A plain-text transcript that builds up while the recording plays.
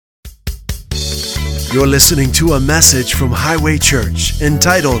You're listening to a message from Highway Church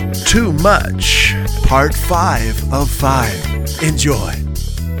entitled Too Much, Part 5 of 5. Enjoy.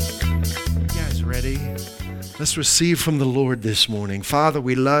 You guys ready? Let's receive from the Lord this morning. Father,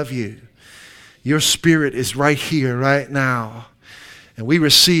 we love you. Your Spirit is right here, right now. And we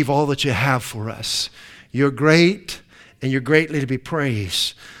receive all that you have for us. You're great, and you're greatly to be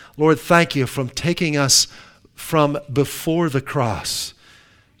praised. Lord, thank you for taking us from before the cross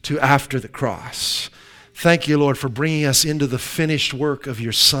to after the cross. Thank you, Lord, for bringing us into the finished work of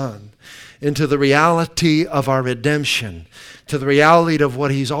your Son, into the reality of our redemption, to the reality of what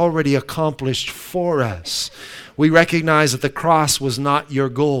he's already accomplished for us. We recognize that the cross was not your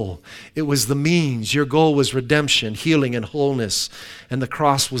goal. It was the means. Your goal was redemption, healing, and wholeness, and the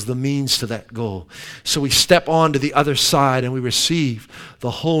cross was the means to that goal. So we step on to the other side and we receive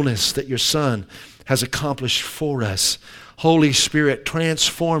the wholeness that your Son has accomplished for us. Holy Spirit,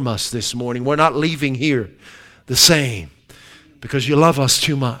 transform us this morning. We're not leaving here the same because you love us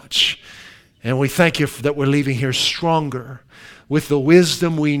too much. And we thank you that we're leaving here stronger with the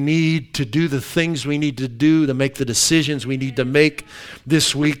wisdom we need to do the things we need to do, to make the decisions we need to make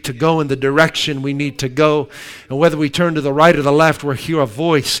this week, to go in the direction we need to go. And whether we turn to the right or the left, we'll hear a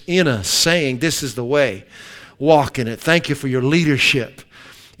voice in us saying, this is the way. Walk in it. Thank you for your leadership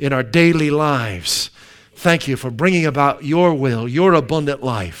in our daily lives. Thank you for bringing about your will, your abundant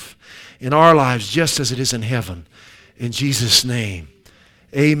life in our lives just as it is in heaven. In Jesus' name,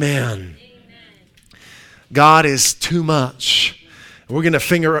 amen. God is too much. We're going to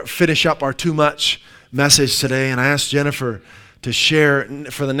finish up our too much message today, and I asked Jennifer to share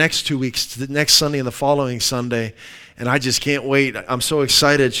for the next 2 weeks, the next Sunday and the following Sunday, and I just can't wait. I'm so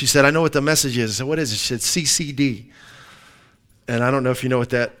excited. She said, I know what the message is. I said, what is it? She said, CCD. And I don't know if you know what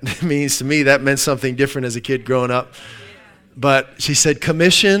that means. To me, that meant something different as a kid growing up. But she said,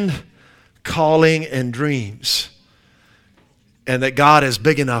 commission, calling, and dreams. And that God is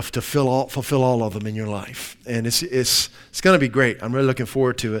big enough to fulfill all of them in your life. And it's going to be great. I'm really looking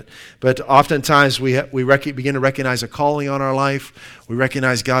forward to it. But oftentimes we begin to recognize a calling on our life. We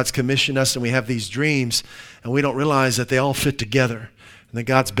recognize God's commissioned us, and we have these dreams, and we don't realize that they all fit together. And that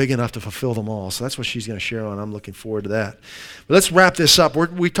God's big enough to fulfill them all. So that's what she's going to share on. I'm looking forward to that. But let's wrap this up.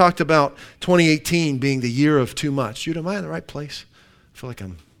 We talked about 2018 being the year of too much. Jude, am I in the right place? I feel like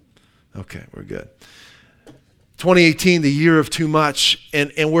okay, we're good. 2018, the year of too much.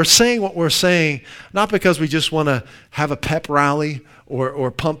 And we're saying what we're saying, not because we just want to have a pep rally or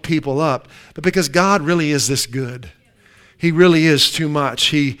pump people up, but because God really is this good. He really is too much.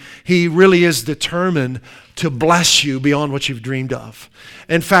 He really is determined to bless you beyond what you've dreamed of.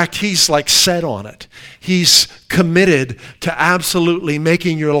 In fact, he's like set on it. He's committed to absolutely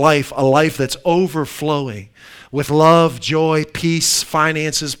making your life a life that's overflowing with love, joy, peace,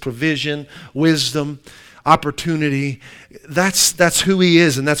 finances, provision, wisdom, opportunity. That's who he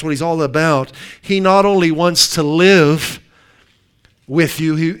is, and that's what he's all about. He not only wants to live with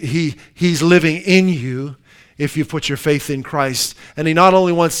you, he's living in you, if you put your faith in Christ. And he not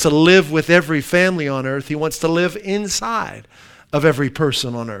only wants to live with every family on earth, he wants to live inside of every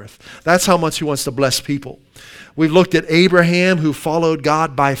person on earth. That's how much he wants to bless people. We've looked at Abraham, who followed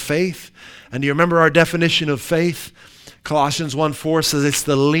God by faith. And do you remember our definition of faith? Colossians 1:4 says it's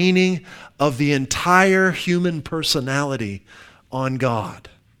the leaning of the entire human personality on God.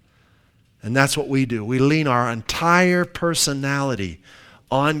 And that's what we do. We lean our entire personality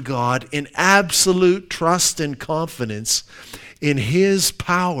on God in absolute trust and confidence in his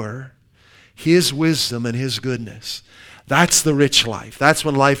power, his wisdom, and his goodness. That's the rich life. That's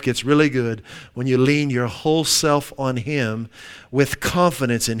when life gets really good, when you lean your whole self on him with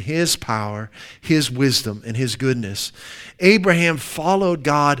confidence in his power, his wisdom, and his goodness. Abraham followed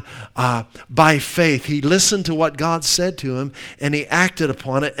God by faith. He listened to what God said to him, and he acted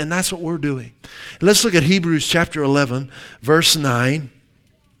upon it, and that's what we're doing. Let's look at Hebrews chapter 11, verse 9.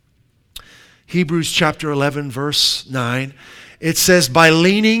 Hebrews chapter 11, verse 9. It says, by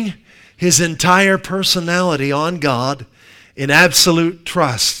leaning his entire personality on God in absolute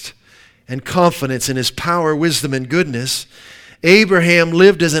trust and confidence in his power, wisdom, and goodness, Abraham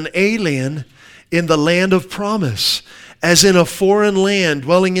lived as an alien in the land of promise, as in a foreign land,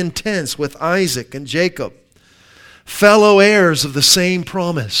 dwelling in tents with Isaac and Jacob, fellow heirs of the same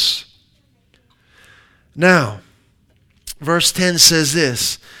promise. Now, verse 10 says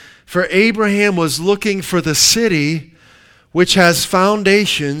this, for Abraham was looking for the city which has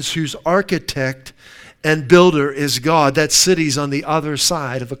foundations, whose architect and builder is God. That city's on the other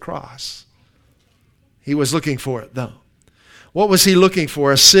side of the cross. He was looking for it, though. What was he looking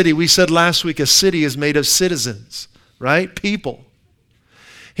for? A city. We said last week a city is made of citizens, right? People.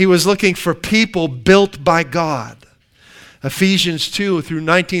 He was looking for people built by God. Ephesians 2 through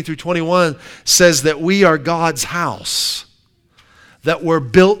 19 through 21 says that we are God's house, that we're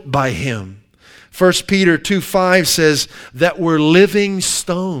built by Him. 1 Peter 2:5 says that we're living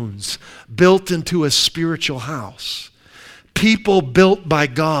stones built into a spiritual house. People built by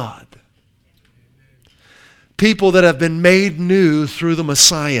God. People that have been made new through the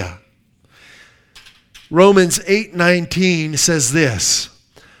Messiah. Romans 8:19 says this,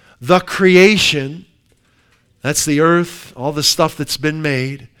 the creation, that's the earth, all the stuff that's been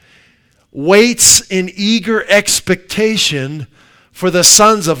made, waits in eager expectation for the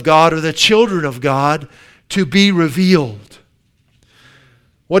sons of God or the children of God to be revealed.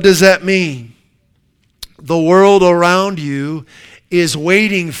 What does that mean? The world around you is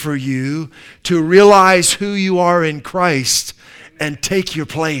waiting for you to realize who you are in Christ and take your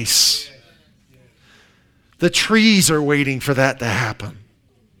place. The trees are waiting for that to happen.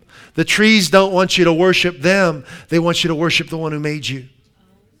 The trees don't want you to worship them. They want you to worship the one who made you.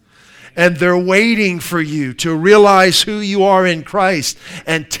 And they're waiting for you to realize who you are in Christ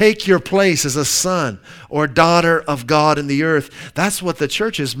and take your place as a son or daughter of God in the earth. That's what the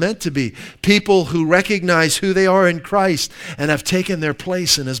church is meant to be. People who recognize who they are in Christ and have taken their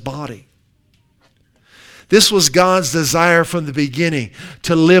place in His body. This was God's desire from the beginning,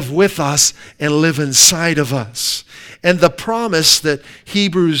 to live with us and live inside of us. And the promise that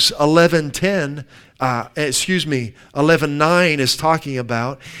Hebrews 11:9 is talking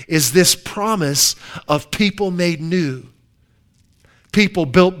about is this promise of people made new, people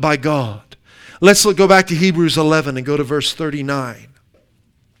built by God. Let's go back to Hebrews 11 and go to verse 39.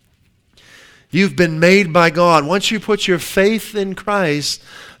 You've been made by God. Once you put your faith in Christ,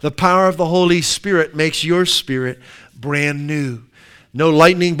 the power of the Holy Spirit makes your spirit brand new. No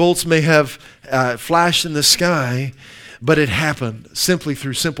lightning bolts may have flashed in the sky, but it happened simply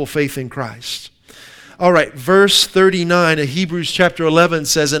through simple faith in Christ. All right, verse 39 of Hebrews chapter 11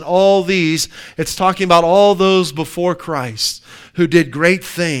 says, and all these, it's talking about all those before Christ who did great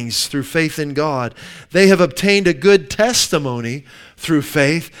things through faith in God. They have obtained a good testimony through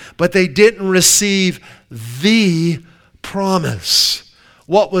faith, but they didn't receive the promise.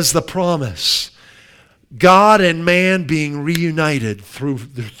 What was the promise? God and man being reunited through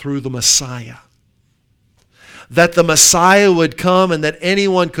the Messiah. That the Messiah would come and that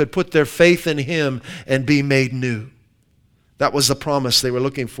anyone could put their faith in Him and be made new. That was the promise they were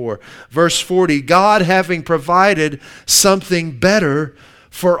looking for. Verse 40, God having provided something better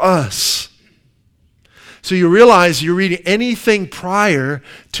for us. So you realize you're reading anything prior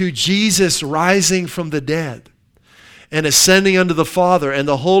to Jesus rising from the dead and ascending unto the Father and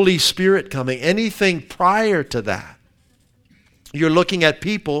the Holy Spirit coming. Anything prior to that, you're looking at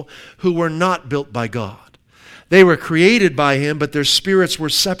people who were not built by God. They were created by Him, but their spirits were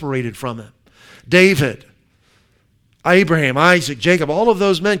separated from Him. David, Abraham, Isaac, Jacob, all of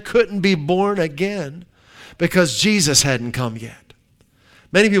those men couldn't be born again because Jesus hadn't come yet.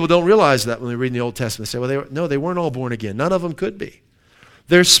 Many people don't realize that when they read in the Old Testament. They say, well, they weren't all born again. None of them could be.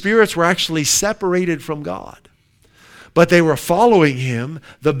 Their spirits were actually separated from God, but they were following Him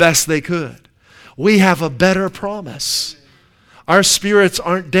the best they could. We have a better promise. Our spirits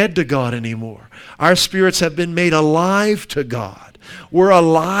aren't dead to God anymore. Our spirits have been made alive to God. We're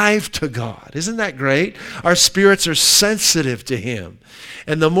alive to God. Isn't that great? Our spirits are sensitive to Him.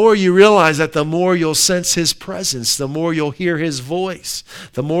 And the more you realize that, the more you'll sense His presence, the more you'll hear His voice,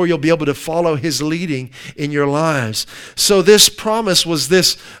 the more you'll be able to follow His leading in your lives. So this promise was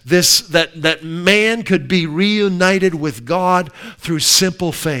that man could be reunited with God through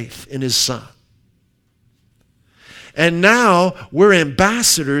simple faith in His Son. And now we're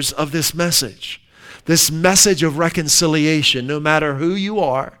ambassadors of this message of reconciliation. No matter who you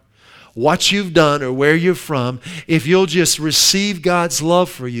are, what you've done, or where you're from, if you'll just receive God's love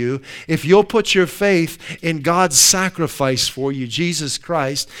for you, if you'll put your faith in God's sacrifice for you, Jesus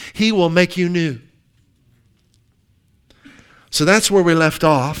Christ, He will make you new. So that's where we left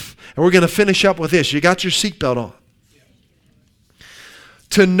off. And we're going to finish up with this. You got your seatbelt on.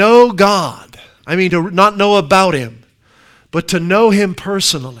 To know God, to not know about Him, but to know Him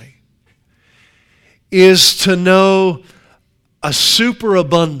personally, is to know a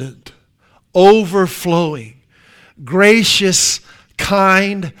superabundant, overflowing, gracious,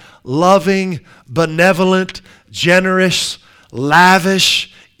 kind, loving, benevolent, generous,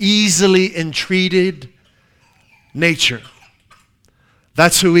 lavish, easily entreated nature.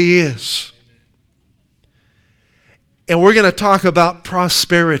 That's who He is. And we're going to talk about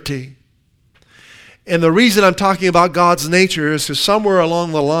prosperity. And the reason I'm talking about God's nature is because somewhere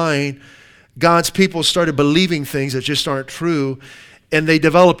along the line, God's people started believing things that just aren't true. and they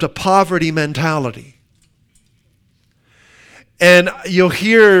developed a poverty mentality. And you'll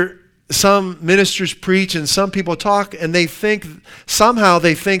hear some ministers preach and some people talk, and somehow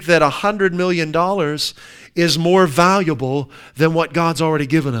they think that $100 million is more valuable than what God's already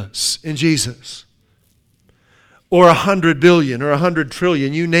given us in Jesus. Or 100 billion or 100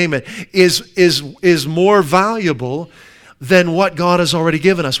 trillion, you name it, is more valuable than what God has already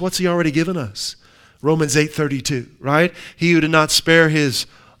given us. What's He already given us? Romans 8:32, right? He who did not spare His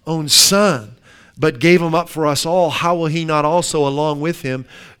own Son, but gave Him up for us all, how will He not also along with Him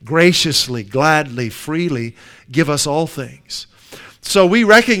graciously, gladly, freely give us all things? So we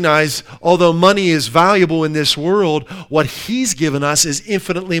recognize, although money is valuable in this world, what He's given us is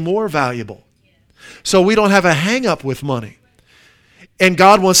infinitely more valuable. So we don't have a hang up with money. And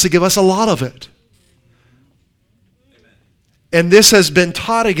God wants to give us a lot of it. And this has been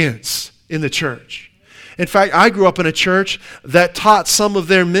taught against in the church. In fact, I grew up in a church that taught some of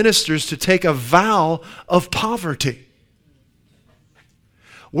their ministers to take a vow of poverty.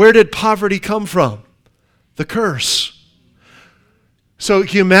 Where did poverty come from? The curse. So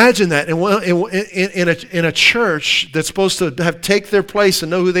can you imagine that in a church that's supposed to take their place and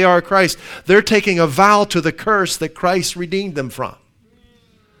know who they are in Christ, they're taking a vow to the curse that Christ redeemed them from.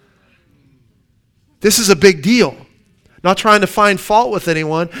 This is a big deal. Not trying to find fault with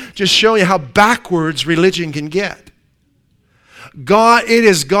anyone, just showing you how backwards religion can get. It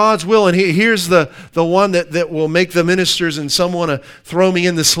is God's will, and here's the one that will make the ministers and some want to throw me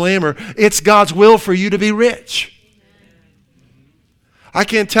in the slammer. It's God's will for you to be rich. I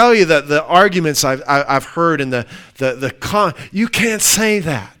can't tell you that the arguments I've heard and you can't say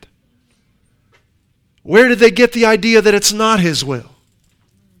that. Where did they get the idea that it's not His will?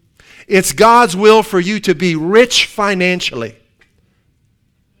 It's God's will for you to be rich financially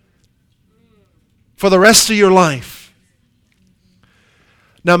for the rest of your life.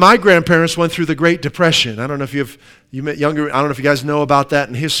 Now, my grandparents went through the Great Depression. I don't know if you met younger. I don't know if you guys know about that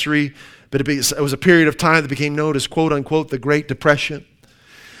in history, but it was a period of time that became known as, quote unquote, the Great Depression.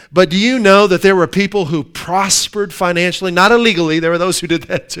 But do you know that there were people who prospered financially, not illegally, there were those who did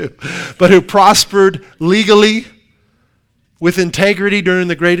that too, but who prospered legally with integrity during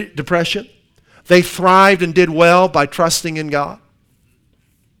the Great Depression? They thrived and did well by trusting in God.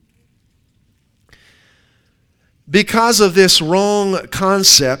 Because of this wrong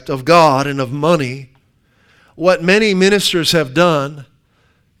concept of God and of money, what many ministers have done,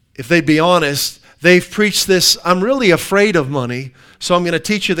 if they'd be honest, they've preached this, I'm really afraid of money, so I'm going to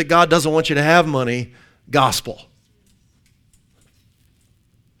teach you that God doesn't want you to have money, gospel.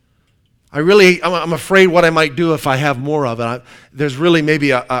 I'm afraid what I might do if I have more of it. There's really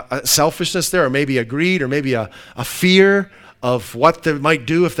maybe a selfishness there, or maybe a greed, or maybe a fear of what they might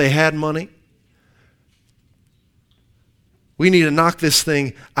do if they had money. We need to knock this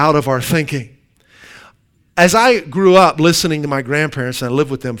thing out of our thinking. As I grew up listening to my grandparents, and I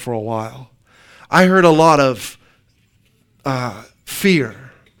lived with them for a while, I heard a lot of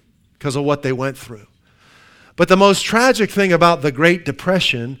fear because of what they went through. But the most tragic thing about the Great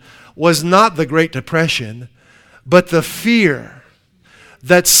Depression was not the Great Depression, but the fear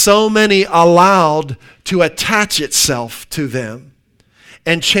that so many allowed to attach itself to them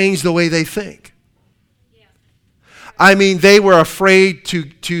and change the way they think. Yeah. I mean, they were afraid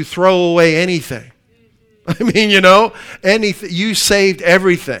to throw away anything. I mean, anything. You saved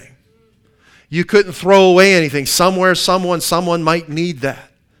everything. You couldn't throw away anything. Somewhere, someone might need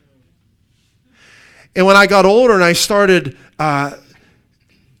that. And when I got older and I started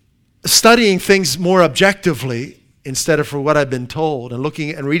studying things more objectively instead of for what I've been told, and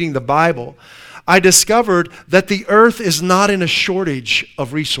looking and reading the Bible, I discovered that the earth is not in a shortage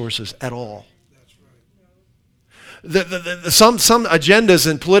of resources at all. Some agendas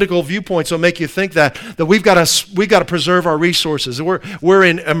and political viewpoints will make you think that we've got to preserve our resources. We're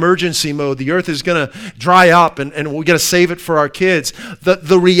in emergency mode. The earth is going to dry up, and we got to save it for our kids.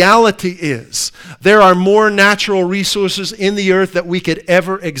 The reality is there are more natural resources in the earth that we could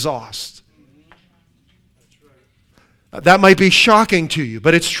ever exhaust. That might be shocking to you,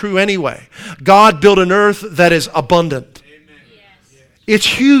 but it's true anyway. God built an earth that is abundant. Yes. It's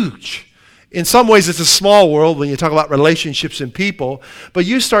huge. In some ways, it's a small world when you talk about relationships and people, but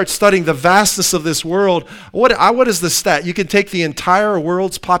you start studying the vastness of this world. What is the stat? You can take the entire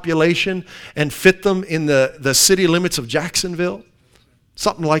world's population and fit them in the city limits of Jacksonville,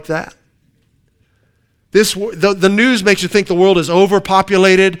 something like that. The news makes you think the world is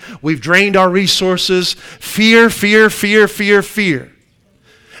overpopulated. We've drained our resources. Fear, fear, fear, fear, fear.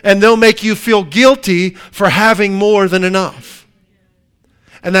 And they'll make you feel guilty for having more than enough.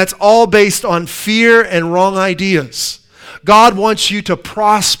 And that's all based on fear and wrong ideas. God wants you to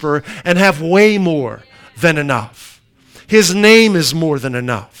prosper and have way more than enough. His name is more than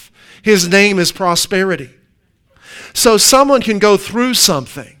enough. His name is prosperity. So someone can go through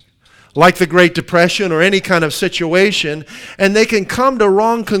something like the Great Depression or any kind of situation, and they can come to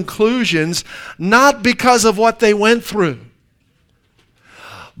wrong conclusions, not because of what they went through,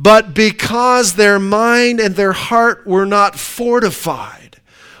 but because their mind and their heart were not fortified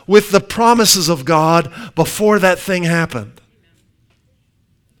with the promises of God before that thing happened.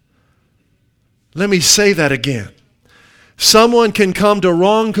 Let me say that again. Someone can come to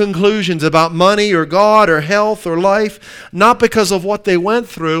wrong conclusions about money or God or health or life, not because of what they went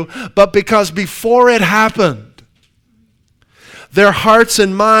through, but because before it happened, their hearts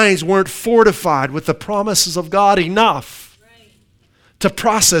and minds weren't fortified with the promises of God enough to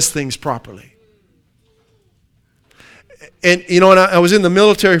process things properly. And I was in the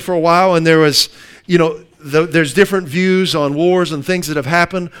military for a while, and there was, there's different views on wars and things that have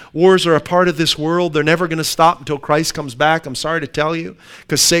happened. Wars are a part of this world. They're never going to stop until Christ comes back. I'm sorry to tell you,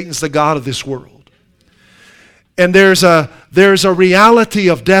 because Satan's the god of this world. And there's a reality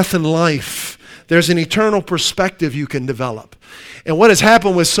of death and life. There's an eternal perspective you can develop. And what has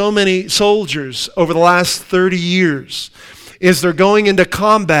happened with so many soldiers over the last 30 years is they're going into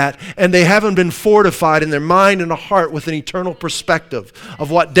combat and they haven't been fortified in their mind and heart with an eternal perspective of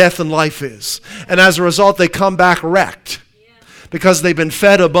what death and life is. And as a result, they come back wrecked because they've been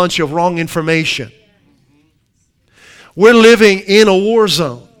fed a bunch of wrong information. We're living in a war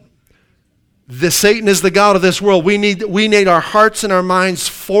zone. Satan is the god of this world. We need our hearts and our minds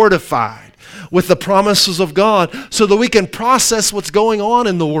fortified with the promises of God so that we can process what's going on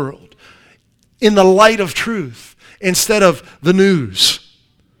in the world in the light of truth, instead of the news.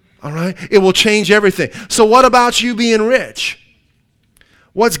 All right? It will change everything. So what about you being rich?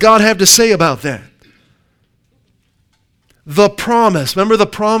 What's God have to say about that? The promise. Remember the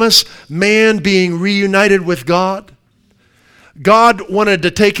promise? Man being reunited with God. God wanted to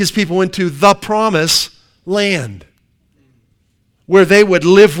take his people into the promise land where they would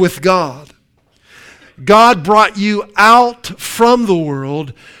live with God. God brought you out from the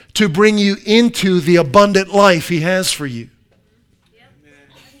world to bring you into the abundant life he has for you.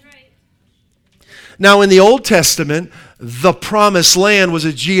 Now in the Old Testament, the promised land was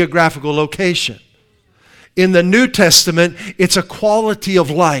a geographical location. In the New Testament, it's a quality of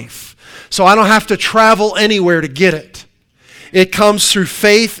life. So I don't have to travel anywhere to get it. It comes through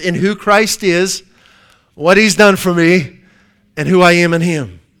faith in who Christ is, what he's done for me, and who I am in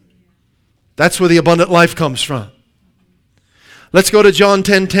him. That's where the abundant life comes from. Let's go to John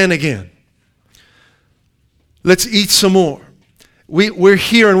 10:10 again. Let's eat some more. We're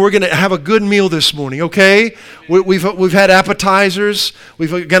here and we're going to have a good meal this morning, okay? We've had appetizers.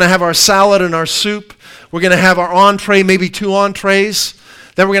 We're going to have our salad and our soup. We're going to have our entree, maybe 2 entrees.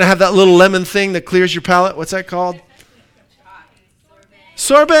 Then we're going to have that little lemon thing that clears your palate. What's that called?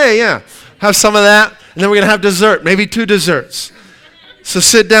 Sorbet, yeah. Have some of that. And then we're going to have dessert, maybe 2 desserts. So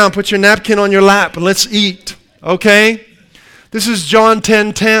sit down, put your napkin on your lap, and let's eat, okay? This is John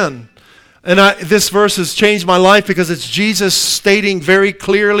 10:10. And this verse has changed my life because it's Jesus stating very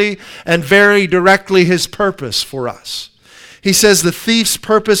clearly and very directly his purpose for us. He says the thief's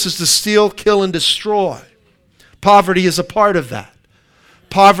purpose is to steal, kill, and destroy. Poverty is a part of that.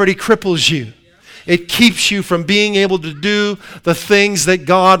 Poverty cripples you. It keeps you from being able to do the things that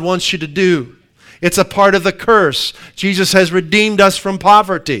God wants you to do. It's a part of the curse. Jesus has redeemed us from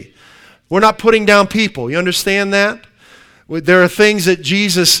poverty. We're not putting down people. You understand that? There are things that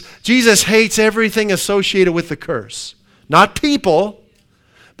Jesus hates everything associated with the curse. Not people,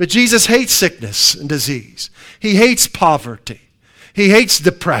 but Jesus hates sickness and disease. He hates poverty. He hates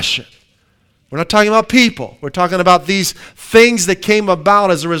depression. We're not talking about people. We're talking about these things that came about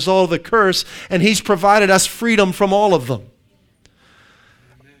as a result of the curse, and he's provided us freedom from all of them.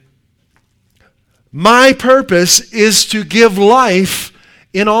 My purpose is to give life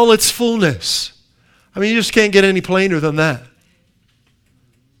in all its fullness. I mean, you just can't get any plainer than that.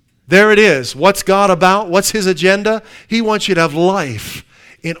 There it is. What's God about? What's his agenda? He wants you to have life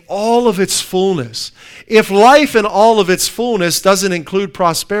in all of its fullness. If life in all of its fullness doesn't include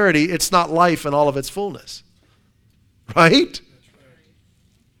prosperity, it's not life in all of its fullness. Right?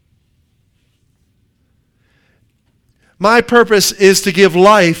 My purpose is to give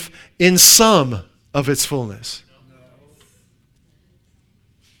life in some of its fullness.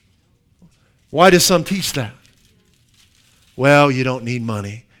 Why does some teach that? Well, you don't need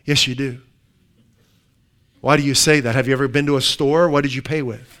money. Yes, you do. Why do you say that? Have you ever been to a store? What did you pay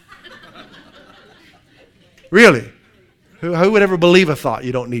with? Really? Who would ever believe a thought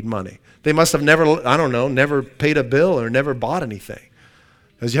you don't need money? They must have never paid a bill or never bought anything.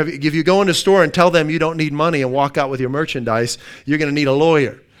 Because if you go in the store and tell them you don't need money and walk out with your merchandise, you're going to need a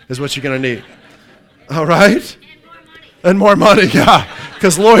lawyer, is what you're going to need. All right? And more money, yeah.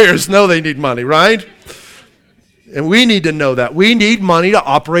 Because lawyers know they need money, right? And we need to know that. We need money to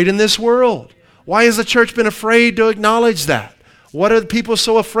operate in this world. Why has the church been afraid to acknowledge that? What are the people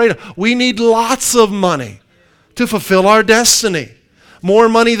so afraid of? We need lots of money to fulfill our destiny. More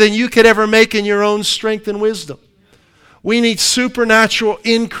money than you could ever make in your own strength and wisdom. We need supernatural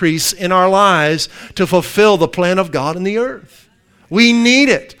increase in our lives to fulfill the plan of God in the earth. We need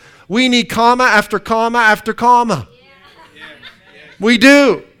it. We need comma after comma after comma. We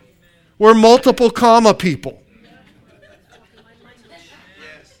do. We're multiple comma people.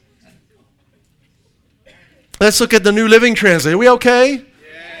 Let's look at the New Living Translation. Are we okay? Yes.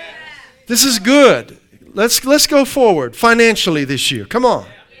 This is good. Let's go forward financially this year. Come on.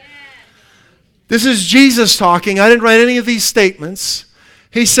 Yes. This is Jesus talking. I didn't write any of these statements.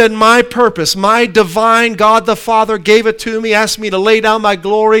 He said, my purpose, my divine God the Father gave it to me, asked me to lay down my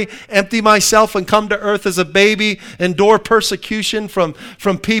glory, empty myself, and come to earth as a baby, endure persecution from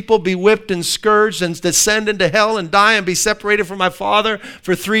people, be whipped and scourged, and descend into hell and die and be separated from my Father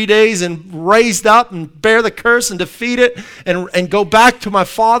for 3 days and raised up and bear the curse and defeat it and go back to my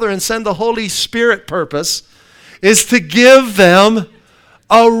Father and send the Holy Spirit. Purpose is to give them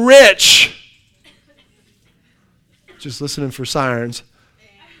a rich, just listening for sirens,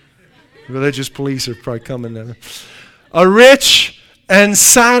 religious police are probably coming now. A rich and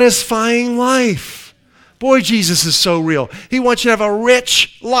satisfying life. Boy, Jesus is so real. He wants you to have a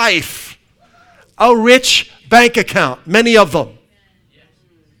rich life. A rich bank account, many of them.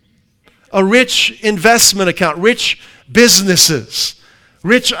 A rich investment account, rich businesses,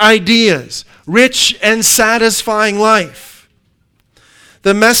 rich ideas, rich and satisfying life.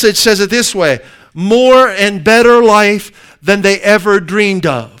 The Message says it this way, more and better life than they ever dreamed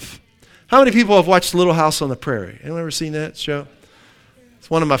of. How many people have watched Little House on the Prairie? Anyone ever seen that show? It's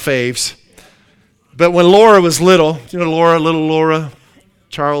one of my faves. But when Laura was little, you know Laura, little Laura,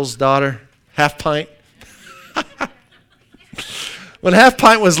 Charles' daughter, Half Pint? When Half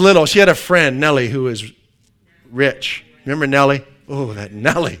Pint was little, she had a friend, Nellie, who was rich. Remember Nellie? Oh, that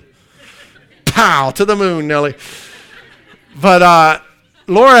Nellie. Pow, to the moon, Nellie. But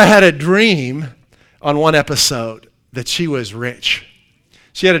Laura had a dream on one episode that she was rich.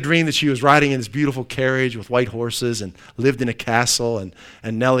 She had a dream that she was riding in this beautiful carriage with white horses and lived in a castle, and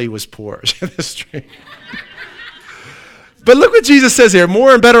Nellie was poor. She had this dream. But look what Jesus says here,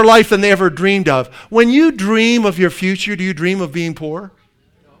 more and better life than they ever dreamed of. When you dream of your future, do you dream of being poor?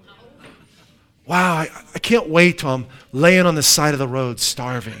 Wow, I can't wait till I'm laying on the side of the road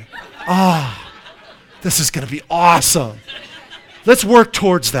starving. Oh, this is going to be awesome. Let's work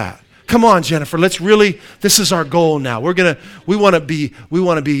towards that. Come on, Jennifer, this is our goal now. We want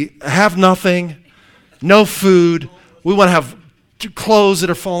to have nothing, no food. We want to have clothes that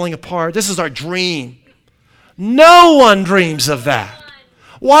are falling apart. This is our dream. No one dreams of that.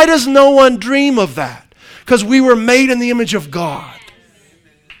 Why does no one dream of that? Because we were made in the image of God.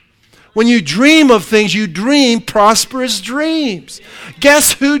 When you dream of things, you dream prosperous dreams.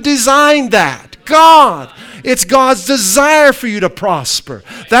 Guess who designed that? God. It's God's desire for you to prosper.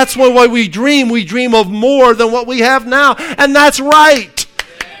 That's why we dream. We dream of more than what we have now. And that's right.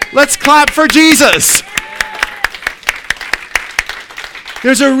 Let's clap for Jesus.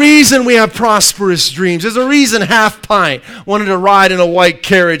 There's a reason we have prosperous dreams. There's a reason Half Pint wanted to ride in a white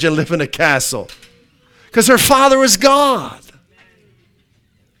carriage and live in a castle. Because her father was God.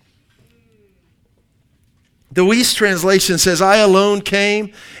 The Weiss translation says, I alone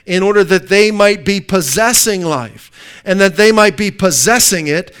came in order that they might be possessing life and that they might be possessing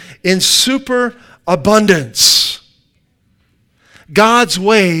it in superabundance. God's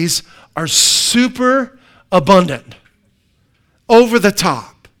ways are super abundant, over the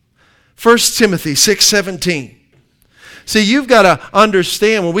top. 1 Timothy 6:17. See, you've got to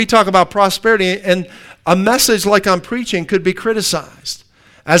understand when we talk about prosperity, and a message like I'm preaching could be criticized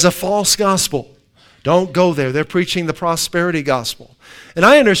as a false gospel. Don't go there. They're preaching the prosperity gospel. And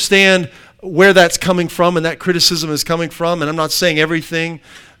I understand where that's coming from and that criticism is coming from. And I'm not saying everything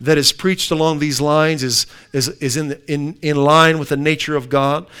that is preached along these lines is in line with the nature of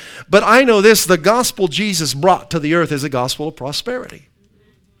God. But I know this, the gospel Jesus brought to the earth is a gospel of prosperity.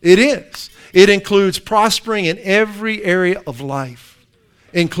 It is. It includes prospering in every area of life,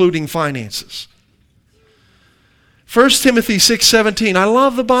 including finances. 1 Timothy 6:17. I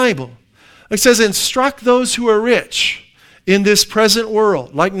love the Bible. It says, instruct those who are rich in this present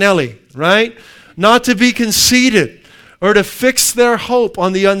world, like Nellie, right? Not to be conceited or to fix their hope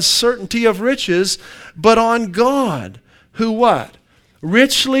on the uncertainty of riches, but on God, who what?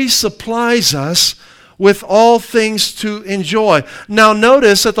 Richly supplies us with all things to enjoy. Now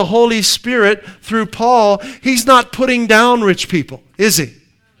notice that the Holy Spirit, through Paul, he's not putting down rich people, is he?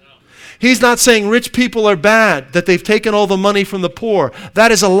 He's not saying rich people are bad, that they've taken all the money from the poor.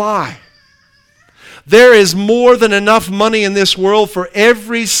 That is a lie. There is more than enough money in this world for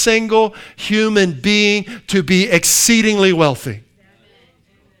every single human being to be exceedingly wealthy.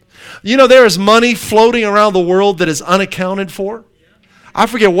 You know, there is money floating around the world that is unaccounted for. I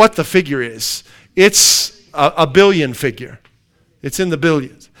forget what the figure is. It's a billion figure. It's in the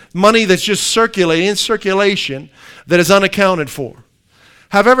billions. Money that's just circulating, in circulation, that is unaccounted for.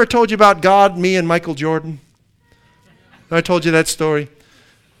 Have I ever told you about God, me, and Michael Jordan? Have I told you that story?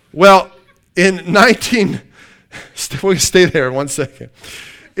 Well, in we stay there 1 second.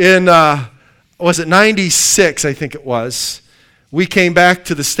 In, was it 96, I think it was, we came back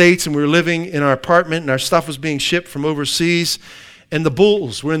to the States and we were living in our apartment and our stuff was being shipped from overseas. And the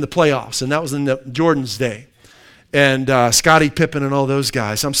Bulls were in the playoffs, and that was in Jordan's day. And Scottie Pippen and all those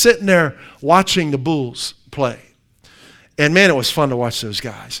guys. I'm sitting there watching the Bulls play. And man, it was fun to watch those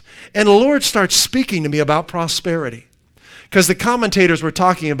guys. And the Lord starts speaking to me about prosperity. Because the commentators were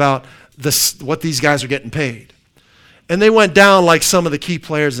talking about what these guys are getting paid. And they went down like some of the key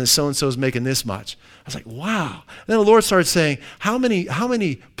players, and so-and-so's making this much. I was like, wow. And then the Lord started saying, how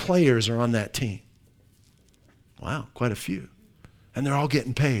many players are on that team? Wow, quite a few. And they're all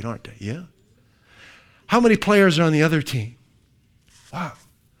getting paid, aren't they? Yeah. How many players are on the other team? Wow.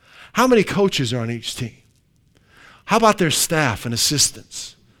 How many coaches are on each team? How about their staff and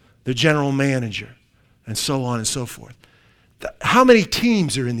assistants, their general manager, and so on and so forth? How many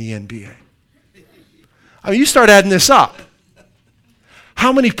teams are in the NBA? I mean, you start adding this up.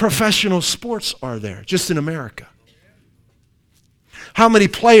 How many professional sports are there just in America? How many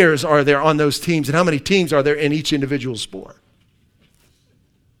players are there on those teams, and how many teams are there in each individual sport?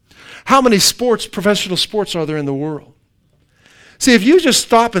 How many professional sports are there in the world? See, if you just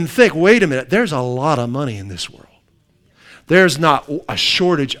stop and think, wait a minute, there's a lot of money in this world. There's not a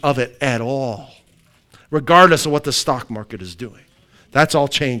shortage of it at all, regardless of what the stock market is doing. That's all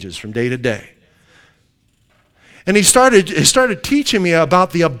changes from day to day. And he started teaching me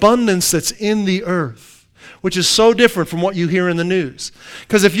about the abundance that's in the earth, which is so different from what you hear in the news.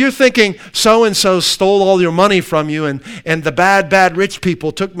 Because if you're thinking so-and-so stole all your money from you and the bad rich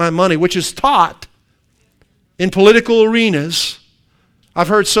people took my money, which is taught in political arenas. I've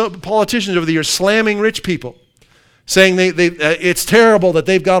heard politicians over the years slamming rich people, saying it's terrible that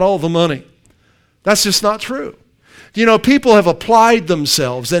they've got all the money. That's just not true. You know, people have applied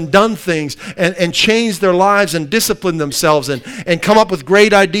themselves and done things and changed their lives and disciplined themselves and come up with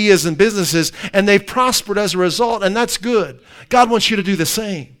great ideas and businesses, and they've prospered as a result, and that's good. God wants you to do the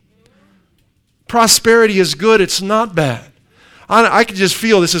same. Prosperity is good. It's not bad. I can just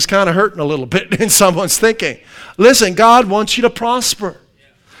feel this is kind of hurting a little bit in someone's thinking. Listen, God wants you to prosper.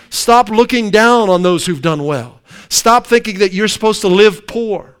 Stop looking down on those who've done well. Stop thinking that you're supposed to live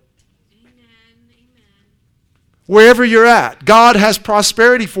poor. Wherever you're at, God has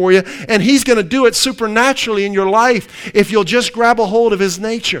prosperity for you, and He's going to do it supernaturally in your life if you'll just grab a hold of His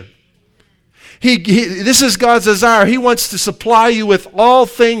nature. This is God's desire. He wants to supply you with all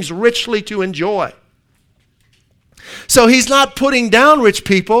things richly to enjoy. So He's not putting down rich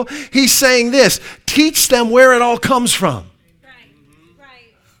people. He's saying this, teach them where it all comes from.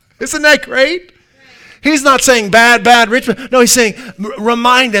 Right. Isn't that great? He's not saying bad, rich. No, he's saying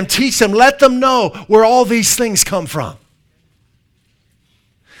remind them, teach them, let them know where all these things come from.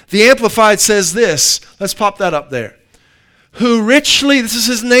 The Amplified says this. Let's pop that up there. Who richly, this is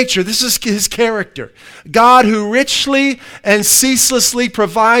His nature, this is His character. God who richly and ceaselessly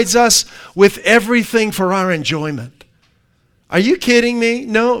provides us with everything for our enjoyment. Are you kidding me?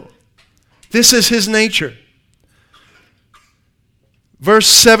 No. This is His nature. Verse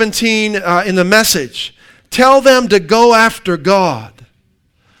 17 in the Message. Tell them to go after God,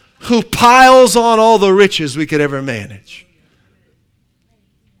 who piles on all the riches we could ever manage.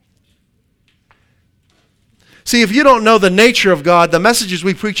 See, if you don't know the nature of God, the messages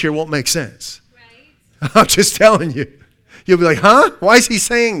we preach here won't make sense. Right. I'm just telling you. You'll be like, huh? Why is he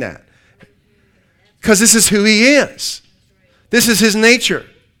saying that? Because this is who He is. This is His nature.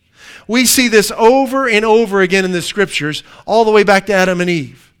 We see this over and over again in the Scriptures, all the way back to Adam and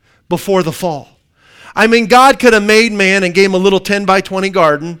Eve, before the fall. I mean, God could have made man and gave him a little 10 by 20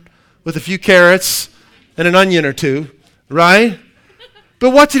 garden with a few carrots and an onion or two, right?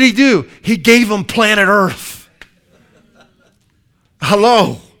 But what did He do? He gave him planet Earth.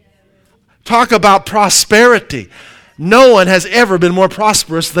 Hello. Talk about prosperity. No one has ever been more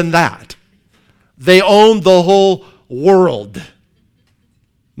prosperous than that. They owned the whole world.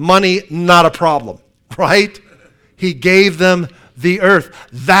 Money, not a problem, right? He gave them the earth.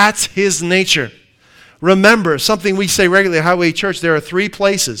 That's his nature. Remember, something we say regularly at Highway Church, there are 3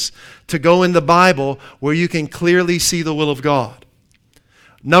 places to go in the Bible where you can clearly see the will of God.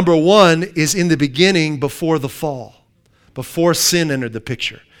 Number 1 is in the beginning before the fall, before sin entered the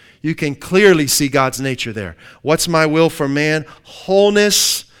picture. You can clearly see God's nature there. What's my will for man?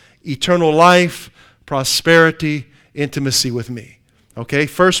 Wholeness, eternal life, prosperity, intimacy with me. Okay,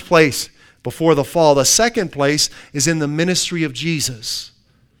 first place before the fall. The second place is in the ministry of Jesus,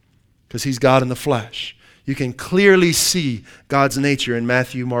 because he's God in the flesh. You can clearly see God's nature in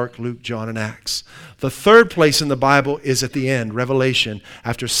Matthew, Mark, Luke, John, and Acts. The third place in the Bible is at the end, Revelation,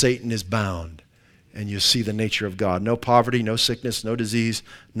 after Satan is bound. And you see the nature of God. No poverty, no sickness, no disease,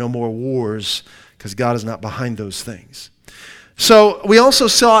 no more wars, because God is not behind those things. So we also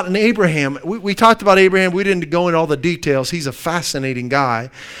saw it in Abraham. We talked about Abraham. We didn't go into all the details. He's a fascinating guy.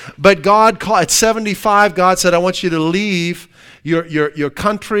 But God called, at 75, God said, I want you to leave your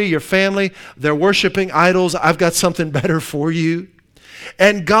country, your family. They're worshiping idols. I've got something better for you.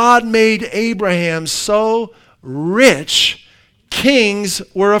 And God made Abraham so rich, kings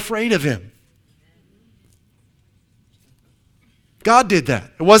were afraid of him. God did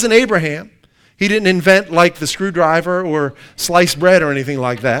that. It wasn't Abraham. He didn't invent like the screwdriver or sliced bread or anything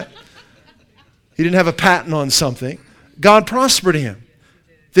like that. He didn't have a patent on something. God prospered him.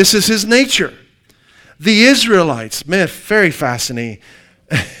 This is his nature. The Israelites, man, very fascinating.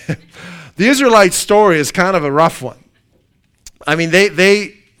 The Israelite story is kind of a rough one. I mean,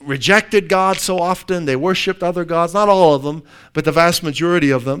 they rejected God so often. They worshiped other gods, not all of them, but the vast majority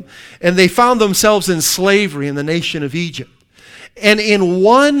of them. And they found themselves in slavery in the nation of Egypt. And in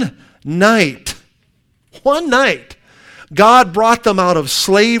one night, God brought them out of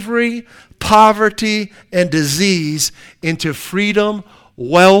slavery, poverty, and disease into freedom,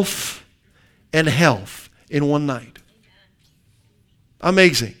 wealth, and health in one night.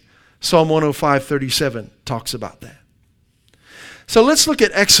 Amazing. Psalm 105:37 talks about that. So let's look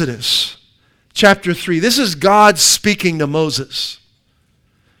at Exodus chapter 3. This is God speaking to Moses.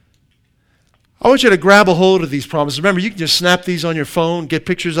 I want you to grab a hold of these promises. Remember, you can just snap these on your phone, get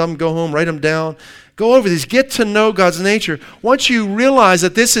pictures of them, go home, write them down. Go over these. Get to know God's nature. Once you realize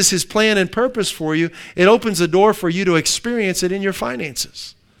that this is his plan and purpose for you, it opens the door for you to experience it in your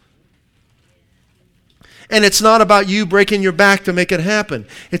finances. And it's not about you breaking your back to make it happen.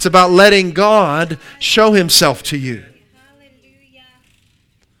 It's about letting God show himself to you.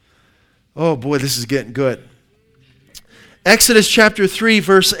 Oh boy, this is getting good. Exodus chapter 3,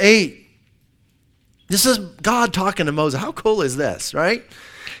 verse 8. This is God talking to Moses. How cool is this, right?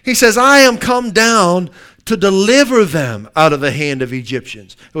 He says, I am come down to deliver them out of the hand of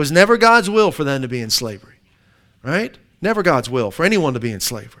Egyptians. It was never God's will for them to be in slavery, right? Never God's will for anyone to be in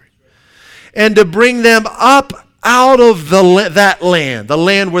slavery. And to bring them up out of that land, the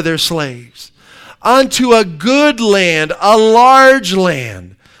land where they're slaves, unto a good land, a large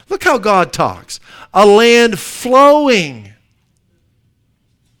land. Look how God talks. A land flowing.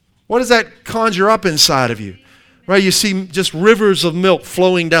 What does that conjure up inside of you? Right? You see just rivers of milk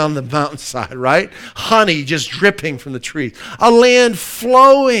flowing down the mountainside, right? Honey just dripping from the trees. A land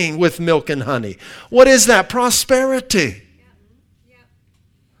flowing with milk and honey. What is that? Prosperity.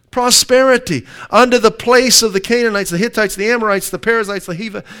 Prosperity. Under the place of the Canaanites, the Hittites, the Amorites, the Perizzites, the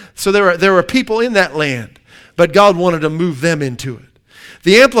Hivites. So there were people in that land, but God wanted to move them into it.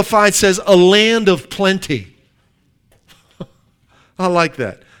 The Amplified says a land of plenty. I like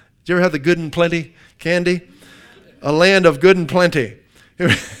that. Did you ever have the good and plenty candy? A land of good and plenty.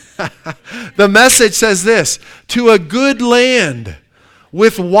 The Message says this, to a good land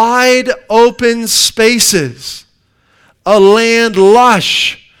with wide open spaces, a land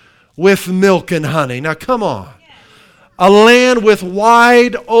lush with milk and honey. Now come on. A land with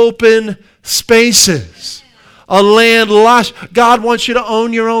wide open spaces. A land lush. God wants you to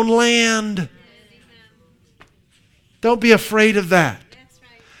own your own land. Don't be afraid of that.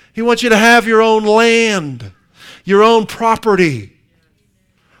 He wants you to have your own land, your own property.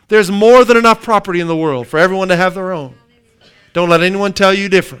 There's more than enough property in the world for everyone to have their own. Don't let anyone tell you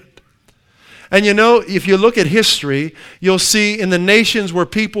different. And you know, if you look at history, you'll see in the nations where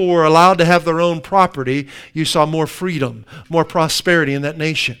people were allowed to have their own property, you saw more freedom, more prosperity in that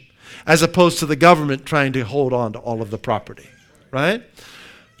nation, as opposed to the government trying to hold on to all of the property, right?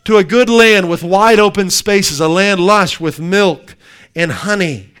 To a good land with wide open spaces, a land lush with milk and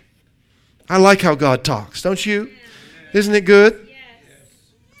honey. I like how God talks, don't you? Isn't it good?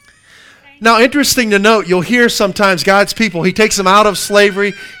 Now, interesting to note, you'll hear sometimes God's people, he takes them out of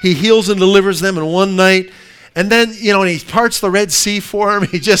slavery, he heals and delivers them in one night, and then, and he parts the Red Sea for them.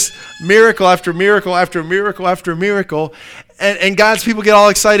 He just miracle after miracle after miracle after miracle. And God's people get all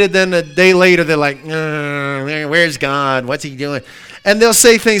excited. Then a day later, they're like, where's God? What's he doing? And they'll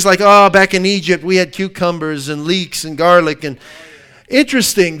say things like, oh, back in Egypt, we had cucumbers and leeks and garlic. And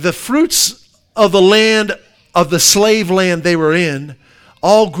interesting, the fruits of the land, of the slave land they were in,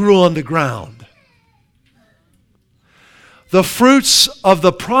 all grew on the ground. The fruits of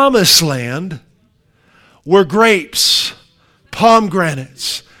the promised land were grapes,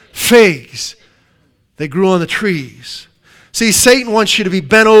 pomegranates, figs. They grew on the trees. See, Satan wants you to be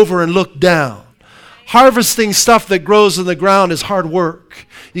bent over and look down. Harvesting stuff that grows in the ground is hard work.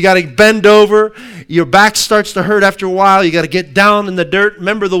 You got to bend over. Your back starts to hurt after a while. You got to get down in the dirt.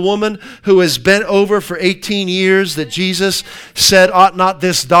 Remember the woman who has bent over for 18 years that Jesus said, ought not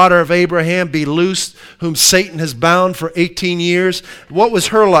this daughter of Abraham be loosed, whom Satan has bound for 18 years? What was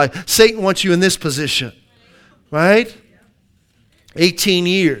her life? Satan wants you in this position, right? 18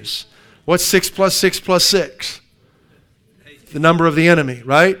 years. What's 6 plus 6 plus 6? The number of the enemy,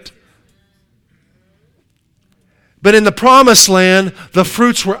 right? But in the promised land, the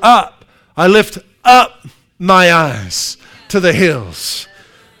fruits were up. I lift up my eyes to the hills.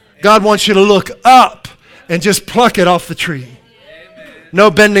 God wants you to look up and just pluck it off the tree.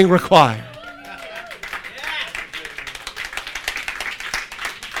 No bending required.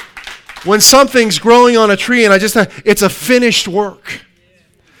 When something's growing on a tree, and it's a finished work.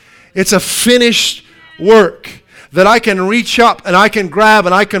 It's a finished work that I can reach up and I can grab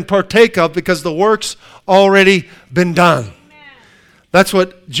and I can partake of because the work's already been done. That's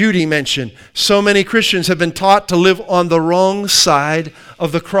what Judy mentioned. So many Christians have been taught to live on the wrong side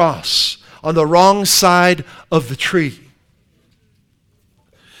of the cross, on the wrong side of the tree.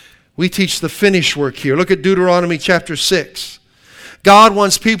 We teach the finished work here. Look at Deuteronomy chapter 6. God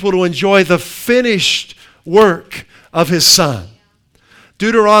wants people to enjoy the finished work of His Son.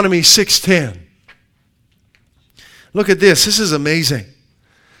 Deuteronomy 6:10. Look at this. This is amazing.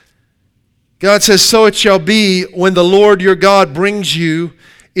 God says, so it shall be when the Lord your God brings you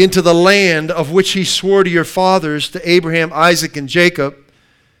into the land of which He swore to your fathers, to Abraham, Isaac, and Jacob.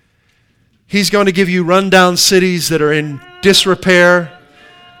 He's going to give you rundown cities that are in disrepair,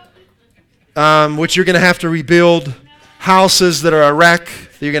 which you're going to have to rebuild. Houses that are a wreck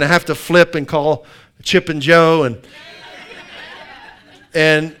that you're going to have to flip and call Chip and Joe.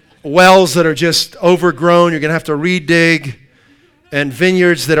 And wells that are just overgrown, you're going to have to redig, and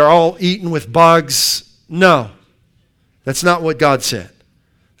vineyards that are all eaten with bugs. No, that's not what God said.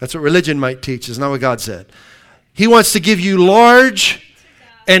 That's what religion might teach. It's not what God said. He wants to give you large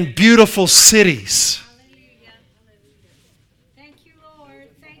and beautiful cities. Thank you, Lord.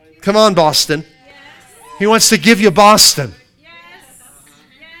 Thank you. Come on, Boston. Yes. He wants to give you Boston. Yes.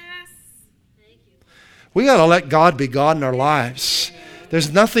 Yes. We got to let God be God in our lives.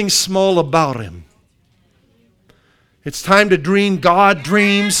 There's nothing small about Him. It's time to dream God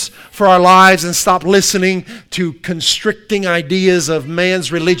dreams for our lives and stop listening to constricting ideas of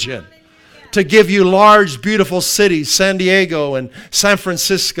man's religion. To give you large, beautiful cities, San Diego and San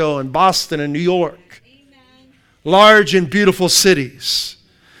Francisco and Boston and New York. Amen. Large and beautiful cities,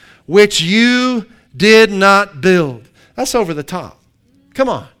 which you did not build. That's over the top. Come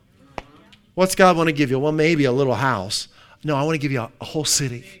on. What's God want to give you? Well, maybe a little house. No, I want to give you a whole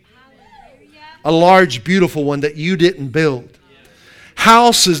city. A large, beautiful one that you didn't build.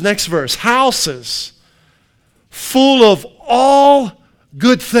 Houses, next verse. Houses full of all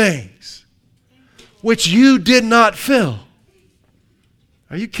good things, which you did not fill.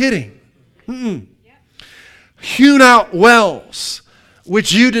 Are you kidding? Mm-mm. Hewn out wells,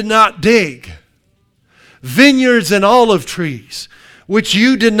 which you did not dig. Vineyards and olive trees, which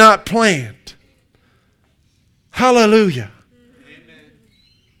you did not plant. Hallelujah. Amen.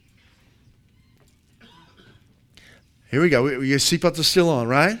 Here we go. Your seatbelts are still on,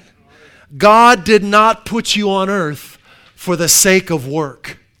 right? God did not put you on earth for the sake of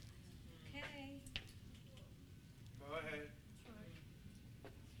work. Okay. Go ahead.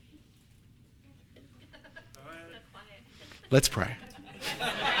 Let's pray.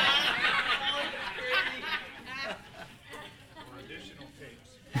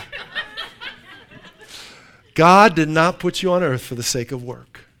 God did not put you on earth for the sake of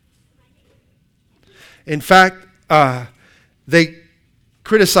work. In fact, they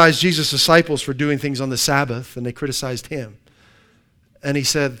criticized Jesus' disciples for doing things on the Sabbath, and they criticized Him. And He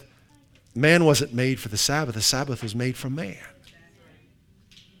said, man wasn't made for the Sabbath was made for man.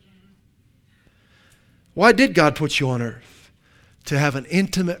 Why did God put you on earth? to have an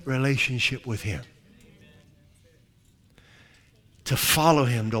intimate relationship with Him, to follow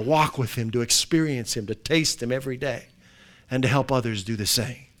Him, to walk with Him, to experience Him, to taste Him every day, and to help others do the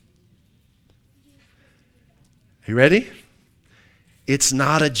same. You ready? It's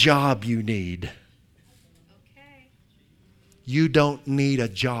not a job you need. Okay. You don't need a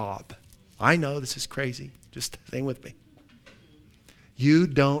job. I know this is crazy. Just hang with me. You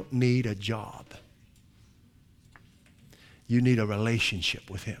don't need a job. You need a relationship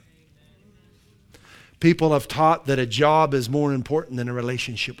with Him. People have taught that a job is more important than a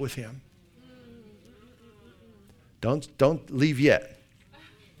relationship with Him. Don't leave yet.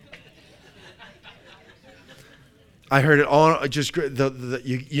 I heard it all. Just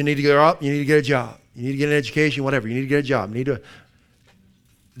you need to grow up. You need to get a job. You need to get an education. Whatever. You need to get a job.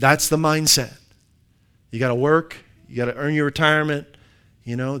 That's the mindset. You got to work. You got to earn your retirement.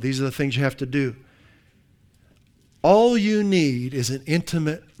 You know, these are the things you have to do. All you need is an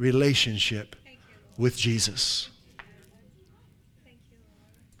intimate relationship with Jesus.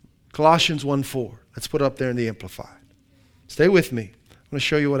 Colossians 1:4. Let's put it up there in the Amplified. Stay with me. I'm going to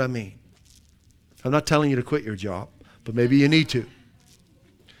show you what I mean. I'm not telling you to quit your job, but maybe you need to.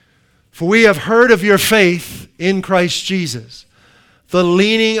 For we have heard of your faith in Christ Jesus, the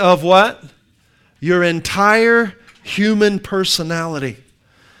leaning of what? Your entire human personality.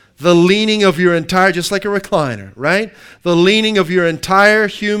 The leaning of your entire, just like a recliner, right? The leaning of your entire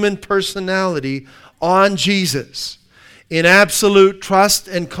human personality on Jesus in absolute trust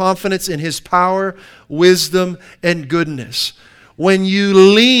and confidence in His power, wisdom, and goodness. When you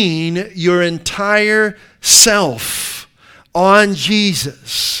lean your entire self on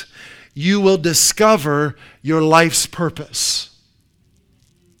Jesus, you will discover your life's purpose.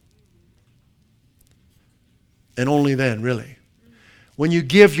 And only then, really. When you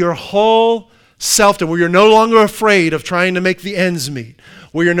give your whole self to, where you're no longer afraid of trying to make the ends meet,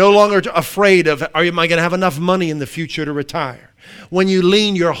 where you're no longer afraid of, am I going to have enough money in the future to retire? When you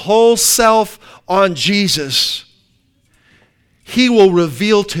lean your whole self on Jesus, He will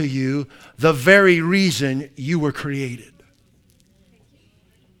reveal to you the very reason you were created.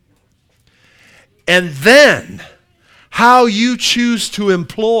 And then, how you choose to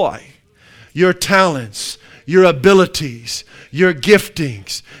employ your talents, your abilities, your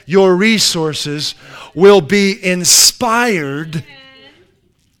giftings, your resources will be inspired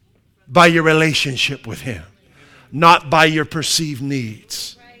by your relationship with Him, not by your perceived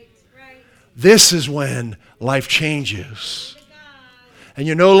needs. This is when life changes. And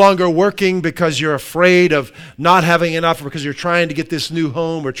you're no longer working because you're afraid of not having enough, or because you're trying to get this new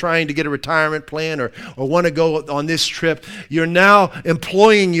home, or trying to get a retirement plan, or want to go on this trip. You're now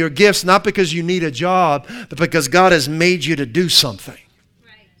employing your gifts not because you need a job, but because God has made you to do something.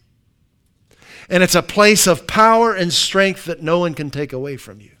 Right. And it's a place of power and strength that no one can take away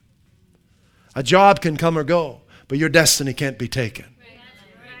from you. A job can come or go, but your destiny can't be taken.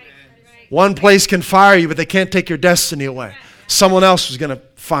 Right. One place can fire you, but they can't take your destiny away. Someone else is going to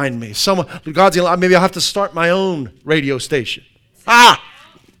find me. God's going to, maybe I'll have to start my own radio station.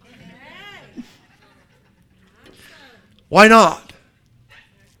 Why not?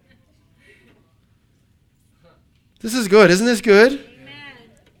 This is good. Isn't this good?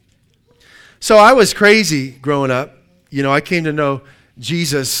 So I was crazy growing up. You know, I came to know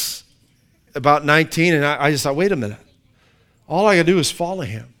Jesus about 19, and I just thought, wait a minute. All I got to do is follow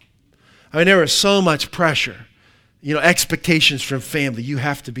Him. I mean, there was so much pressure. You know, expectations from family. You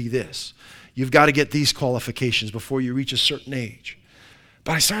have to be this. You've got to get these qualifications before you reach a certain age.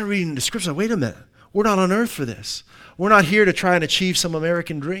 But I started reading the scriptures. Wait a minute. We're not on earth for this. We're not here to try and achieve some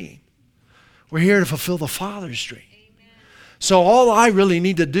American dream. We're here to fulfill the Father's dream. Amen. So all I really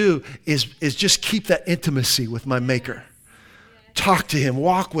need to do is just keep that intimacy with my Maker. Talk to Him,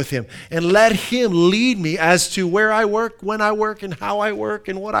 walk with Him, and let Him lead me as to where I work, when I work, and how I work,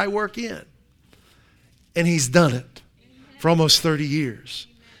 and what I work in. And He's done it for almost 30 years.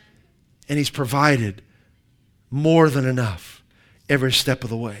 And He's provided more than enough every step of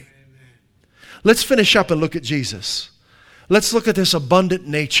the way. Let's finish up and look at Jesus. Let's look at this abundant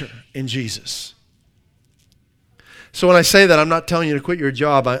nature in Jesus. So when I say that, I'm not telling you to quit your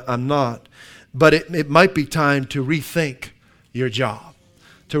job. I'm not. But it might be time to rethink your job,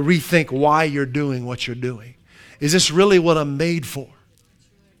 to rethink why you're doing what you're doing. Is this really what I'm made for?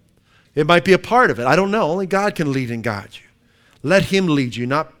 It might be a part of it. I don't know. Only God can lead and guide you. Let Him lead you,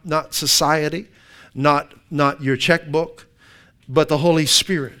 not society, not your checkbook, but the Holy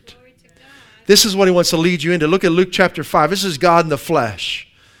Spirit. This is what He wants to lead you into. Look at Luke chapter 5. This is God in the flesh.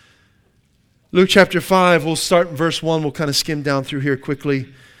 Luke chapter 5, we'll start in verse 1. We'll kind of skim down through here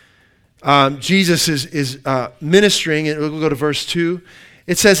quickly. Jesus is ministering, and we'll go to verse 2.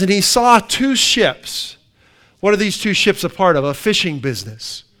 It says, and he saw two ships. What are these two ships a part of? A fishing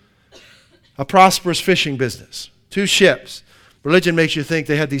business. A prosperous fishing business. Two ships. Religion makes you think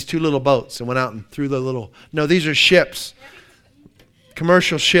they had these two little boats and went out and threw the little... No, these are ships.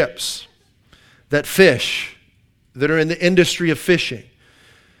 Commercial ships that fish, that are in the industry of fishing.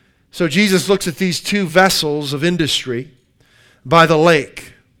 So Jesus looks at these two vessels of industry by the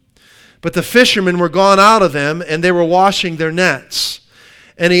lake. But the fishermen were gone out of them, and they were washing their nets.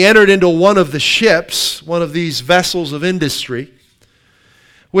 And he entered into one of the ships, one of these vessels of industry,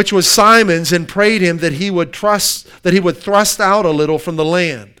 which was Simon's, and prayed him that he would thrust out a little from the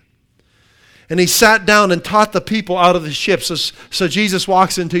land. And he sat down and taught the people out of the ship. So Jesus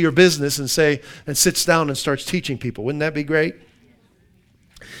walks into your business and sits down and starts teaching people. Wouldn't that be great?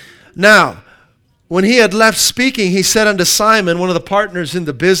 Now, when he had left speaking, he said unto Simon, one of the partners in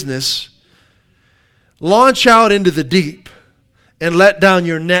the business, launch out into the deep and let down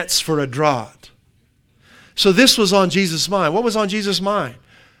your nets for a draught. So this was on Jesus' mind. What was on Jesus' mind?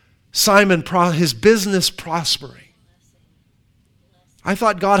 Simon, his business prospering. I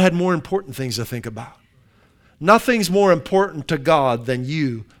thought God had more important things to think about. Nothing's more important to God than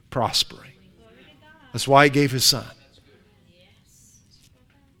you prospering. That's why he gave his son.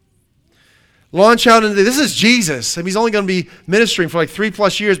 Launch out into this is Jesus. I mean, he's only going to be ministering for like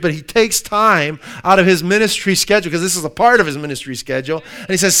 3+ years, but he takes time out of his ministry schedule, because this is a part of his ministry schedule. And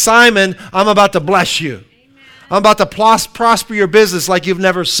he says, Simon, I'm about to bless you. Amen. I'm about to prosper your business like you've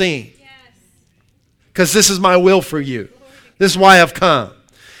never seen. Because this is my will for you. This is why I've come.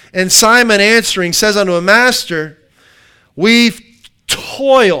 And Simon answering says unto him, Master, we've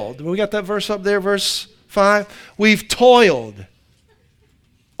toiled. We got that verse up there, verse 5. We've toiled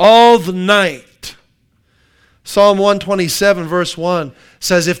all the night. Psalm 127 verse 1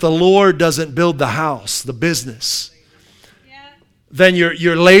 says, if the Lord doesn't build the house, the business, then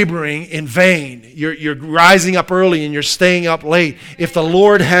you're laboring in vain. You're rising up early and you're staying up late. If the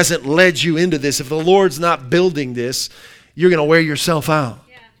Lord hasn't led you into this, if the Lord's not building this, you're going to wear yourself out.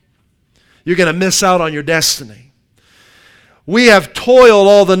 You're going to miss out on your destiny. We have toiled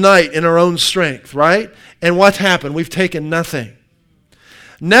all the night in our own strength, right? And what happened? We've taken nothing.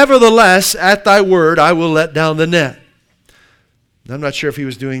 Nevertheless, at thy word, I will let down the net. I'm not sure if he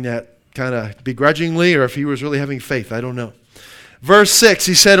was doing that kind of begrudgingly or if he was really having faith. I don't know. Verse 6,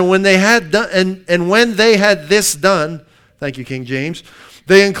 he said, and when they had this done, thank you, King James,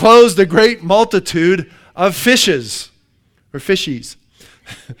 they enclosed a great multitude of fishes, or fishies,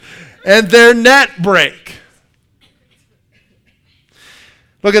 and their net brake.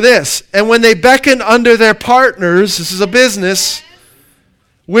 Look at this. And when they beckoned unto their partners, this is a business,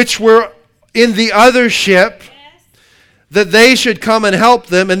 which were in the other ship, that they should come and help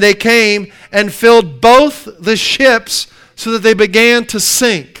them. And they came and filled both the ships so that they began to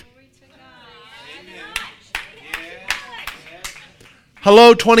sink.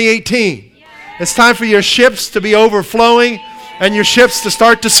 Hello, 2018. It's time for your ships to be overflowing and your ships to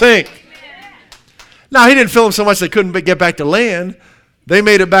start to sink. Now, he didn't fill them so much they couldn't get back to land. They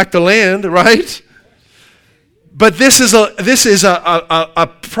made it back to land, right? But this is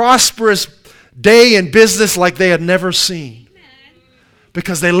a prosperous day in business like they had never seen,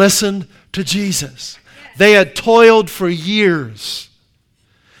 because they listened to Jesus. They had toiled for years,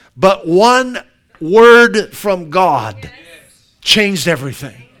 but one word from God changed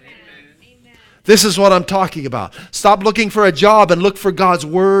everything. This is what I'm talking about. Stop looking for a job and look for God's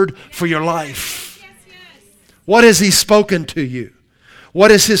word for your life. What has he spoken to you? What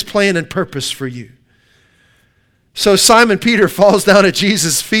is his plan and purpose for you? So Simon Peter falls down at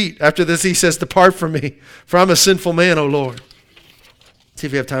Jesus' feet. After this, he says, depart from me, for I'm a sinful man, O Lord. See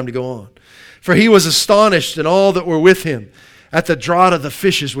if we have time to go on. For he was astonished, and all that were with him, at the draught of the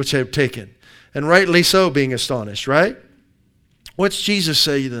fishes which they had taken. And rightly so, being astonished, right? What's Jesus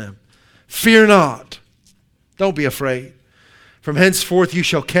say to them? Fear not. Don't be afraid. From henceforth you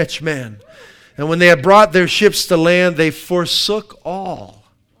shall catch men. And when they had brought their ships to land, they forsook all.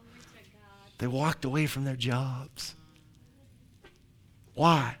 They walked away from their jobs.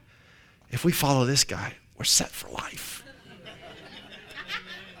 Why? If we follow this guy, we're set for life.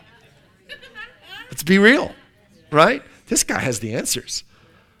 Let's be real, right? This guy has the answers.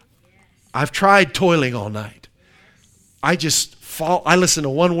 I've tried toiling all night. I listened to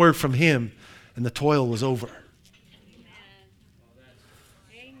one word from him, and the toil was over.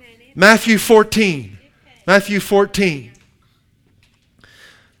 Matthew 14. Matthew 14.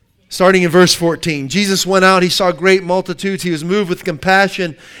 Starting in verse 14. Jesus went out, he saw great multitudes, he was moved with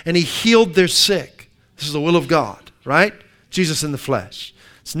compassion, and he healed their sick. This is the will of God, right? Jesus in the flesh.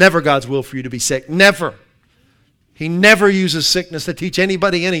 It's never God's will for you to be sick. Never. He never uses sickness to teach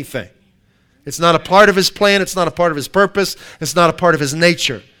anybody anything. It's not a part of His plan. It's not a part of His purpose. It's not a part of His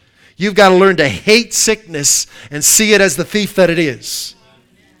nature. You've got to learn to hate sickness and see it as the thief that it is.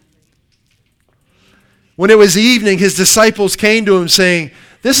 When it was evening, His disciples came to Him saying,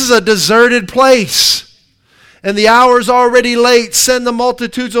 "This is a deserted place, and the hour is already late. Send the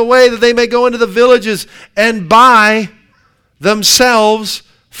multitudes away that they may go into the villages and buy themselves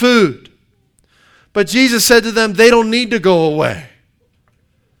food." But Jesus said to them, "They don't need to go away.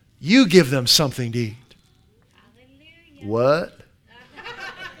 You give them something to eat." Hallelujah. What?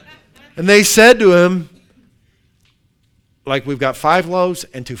 And they said to Him, like, "We've got 5 loaves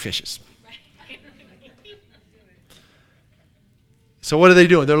and 2 fishes. So what are they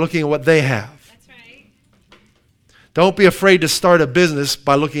doing? They're looking at what they have. That's right. Don't be afraid to start a business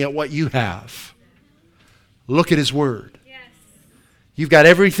by looking at what you have. Look at His Word. Yes. You've got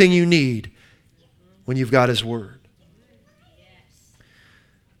everything you need when you've got His Word. Yes.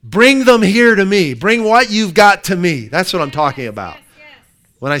 Bring them here to me. Bring what you've got to me. That's what I'm talking about. Yes.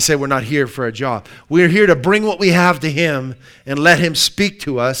 When I say we're not here for a job. We're here to bring what we have to Him and let Him speak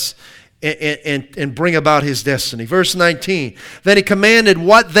to us and bring about His destiny. Verse 19, then He commanded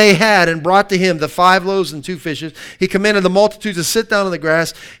what they had and brought to Him the 5 loaves and 2 fishes. He commanded the multitude to sit down on the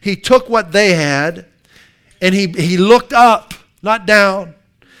grass. He took what they had and he looked up, not down.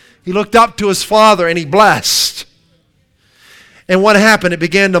 He looked up to His Father and He blessed. And what happened? It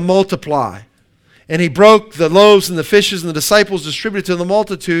began to multiply. And He broke the loaves and the fishes, and the disciples distributed to the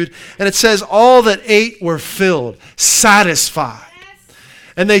multitude. And it says all that ate were filled, satisfied.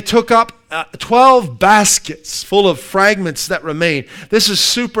 And they took up 12 baskets full of fragments that remained. This is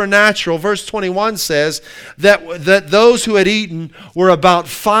supernatural. Verse 21 says that those who had eaten were about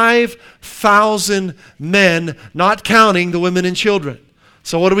 5,000 men, not counting the women and children.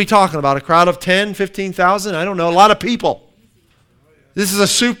 So what are we talking about? A crowd of 10, 15,000? I don't know. A lot of people. This is a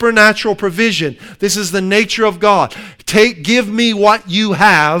supernatural provision. This is the nature of God. Give me what you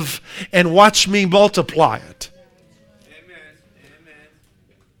have and watch me multiply it.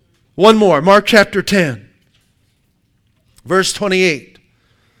 One more, Mark chapter 10, verse 28.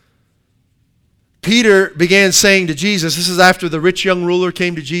 Peter began saying to Jesus, this is after the rich young ruler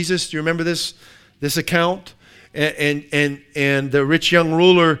came to Jesus. Do you remember this account? And the rich young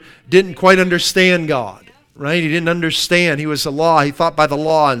ruler didn't quite understand God, right? He didn't understand. He was the law. He thought by the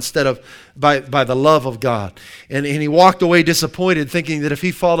law instead of by the love of God. And he walked away disappointed, thinking that if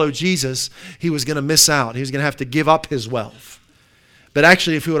he followed Jesus, he was going to miss out. He was going to have to give up his wealth. But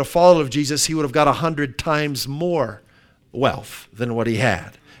actually, if he would have followed Jesus, he would have got 100 times more wealth than what he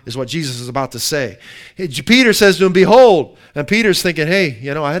had, is what Jesus is about to say. Peter says to him, behold. And Peter's thinking, hey,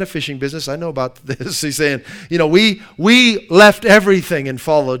 I had a fishing business. I know about this. He's saying, we left everything and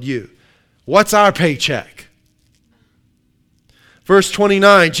followed you. What's our paycheck? Verse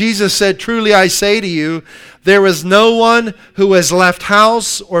 29, Jesus said, truly I say to you, there is no one who has left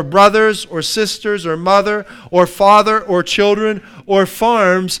house or brothers or sisters or mother or father or children or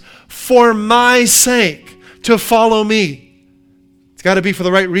farms for my sake to follow me. It's got to be for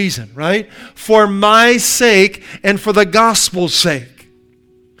the right reason, right? For my sake and for the gospel's sake.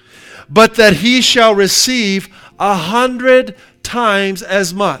 But that he shall receive 100 times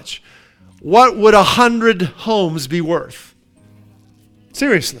as much. What would 100 homes be worth?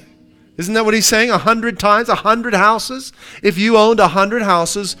 Seriously. Isn't that what he's saying? 100 times, 100 houses? If you owned 100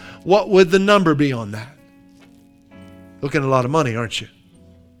 houses, what would the number be on that? Looking at a lot of money, aren't you?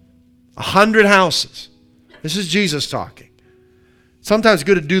 100 houses. This is Jesus talking. Sometimes it's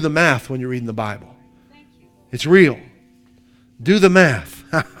good to do the math when you're reading the Bible. It's real. Do the math.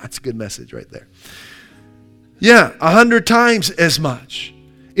 That's a good message right there. Yeah, 100 times as much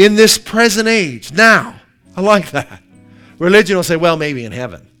in this present age. Now. I like that. Religion will say, well, maybe in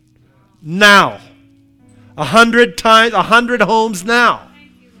heaven. Now. 100 times, 100 homes now.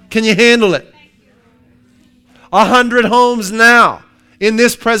 Can you handle it? 100 homes now. In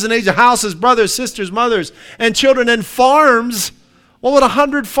this present age, houses, brothers, sisters, mothers, and children, and farms. What would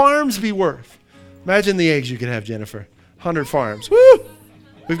 100 farms be worth? Imagine the eggs you could have, Jennifer. 100 farms. Woo!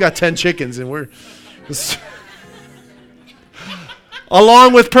 We've got 10 chickens and we're...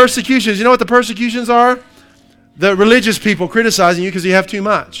 Along with persecutions. You know what the persecutions are? The religious people criticizing you because you have too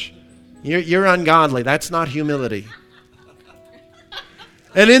much. You're ungodly. That's not humility.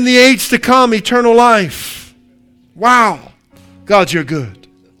 And in the age to come, eternal life. Wow. God, you're good.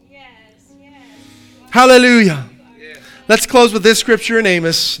 Yes. Hallelujah. Let's close with this scripture in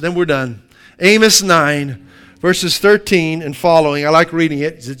Amos. Then we're done. Amos 9, verses 13 and following. I like reading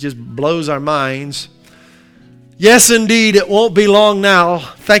it because it just blows our minds. Yes, indeed, it won't be long now.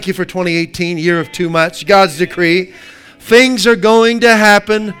 Thank you for 2018, year of too much. God's decree. Things are going to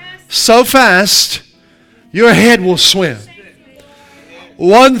happen so fast, your head will swim.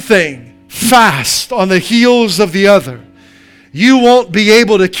 One thing, fast on the heels of the other. You won't be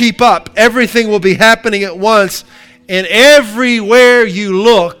able to keep up. Everything will be happening at once. And everywhere you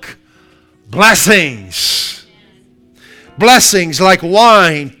look, blessings. Blessings like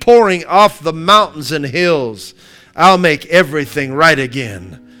wine pouring off the mountains and hills. I'll make everything right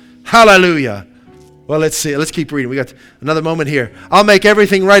again. Hallelujah. Well, let's see. Let's keep reading. We got another moment here. I'll make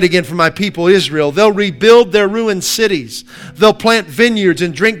everything right again for my people, Israel. They'll rebuild their ruined cities. They'll plant vineyards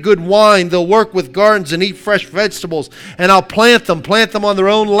and drink good wine. They'll work with gardens and eat fresh vegetables. And I'll plant them on their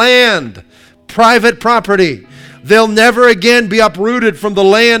own land, private property. They'll never again be uprooted from the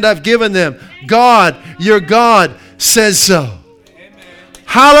land I've given them. God, your God, says so. Amen.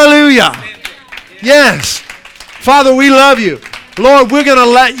 Hallelujah. Amen. Yes. Father, we love you. Lord, we're going to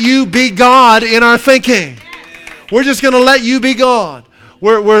let you be God in our thinking. We're just going to let you be God.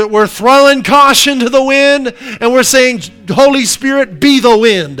 We're throwing caution to the wind, and we're saying, Holy Spirit, be the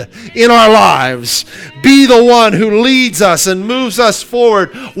wind in our lives. Be the one who leads us and moves us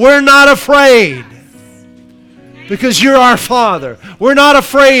forward. We're not afraid because you're our Father. We're not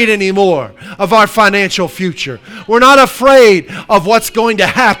afraid anymore of our financial future. We're not afraid of what's going to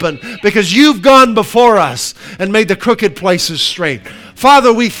happen because you've gone before us and made the crooked places straight.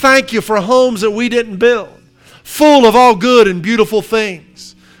 Father, we thank you for homes that we didn't build, full of all good and beautiful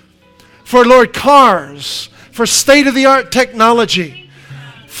things. For, Lord, cars, for state-of-the-art technology,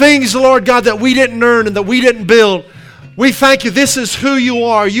 things, Lord God, that we didn't earn and that we didn't build. We thank you. This is who you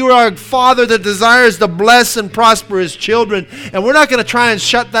are. You are a Father that desires to bless and prosper his children. And we're not going to try and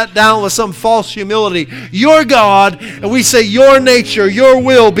shut that down with some false humility. You're God, and we say your nature, your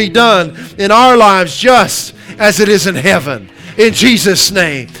will be done in our lives just as it is in heaven. In Jesus'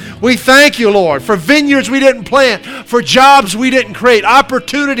 name. We thank you, Lord, for vineyards we didn't plant, for jobs we didn't create,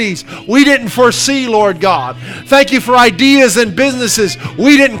 opportunities we didn't foresee, Lord God. Thank you for ideas and businesses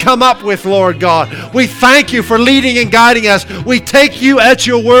we didn't come up with, Lord God. We thank you for leading and guiding us. We take you at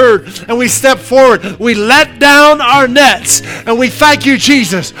your word and we step forward. We let down our nets and we thank you,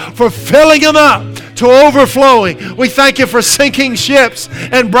 Jesus, for filling them up to overflowing. We thank you for sinking ships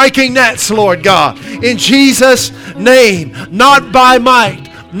and breaking nets, Lord God. In Jesus' name, not by might,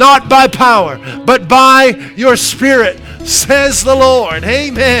 not by power, but by your Spirit, says the Lord.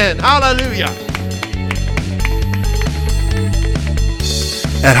 Amen. Hallelujah.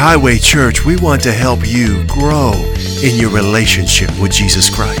 At Highway Church, we want to help you grow in your relationship with Jesus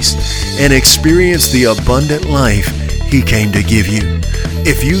Christ and experience the abundant life He came to give you.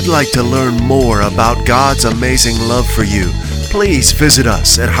 If you'd like to learn more about God's amazing love for you, please visit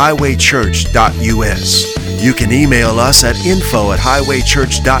us at highwaychurch.us. You can email us at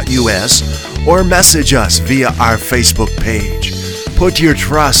info@highwaychurch.us or message us via our Facebook page. Put your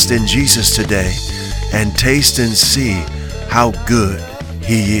trust in Jesus today and taste and see how good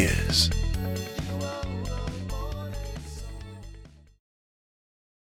He is.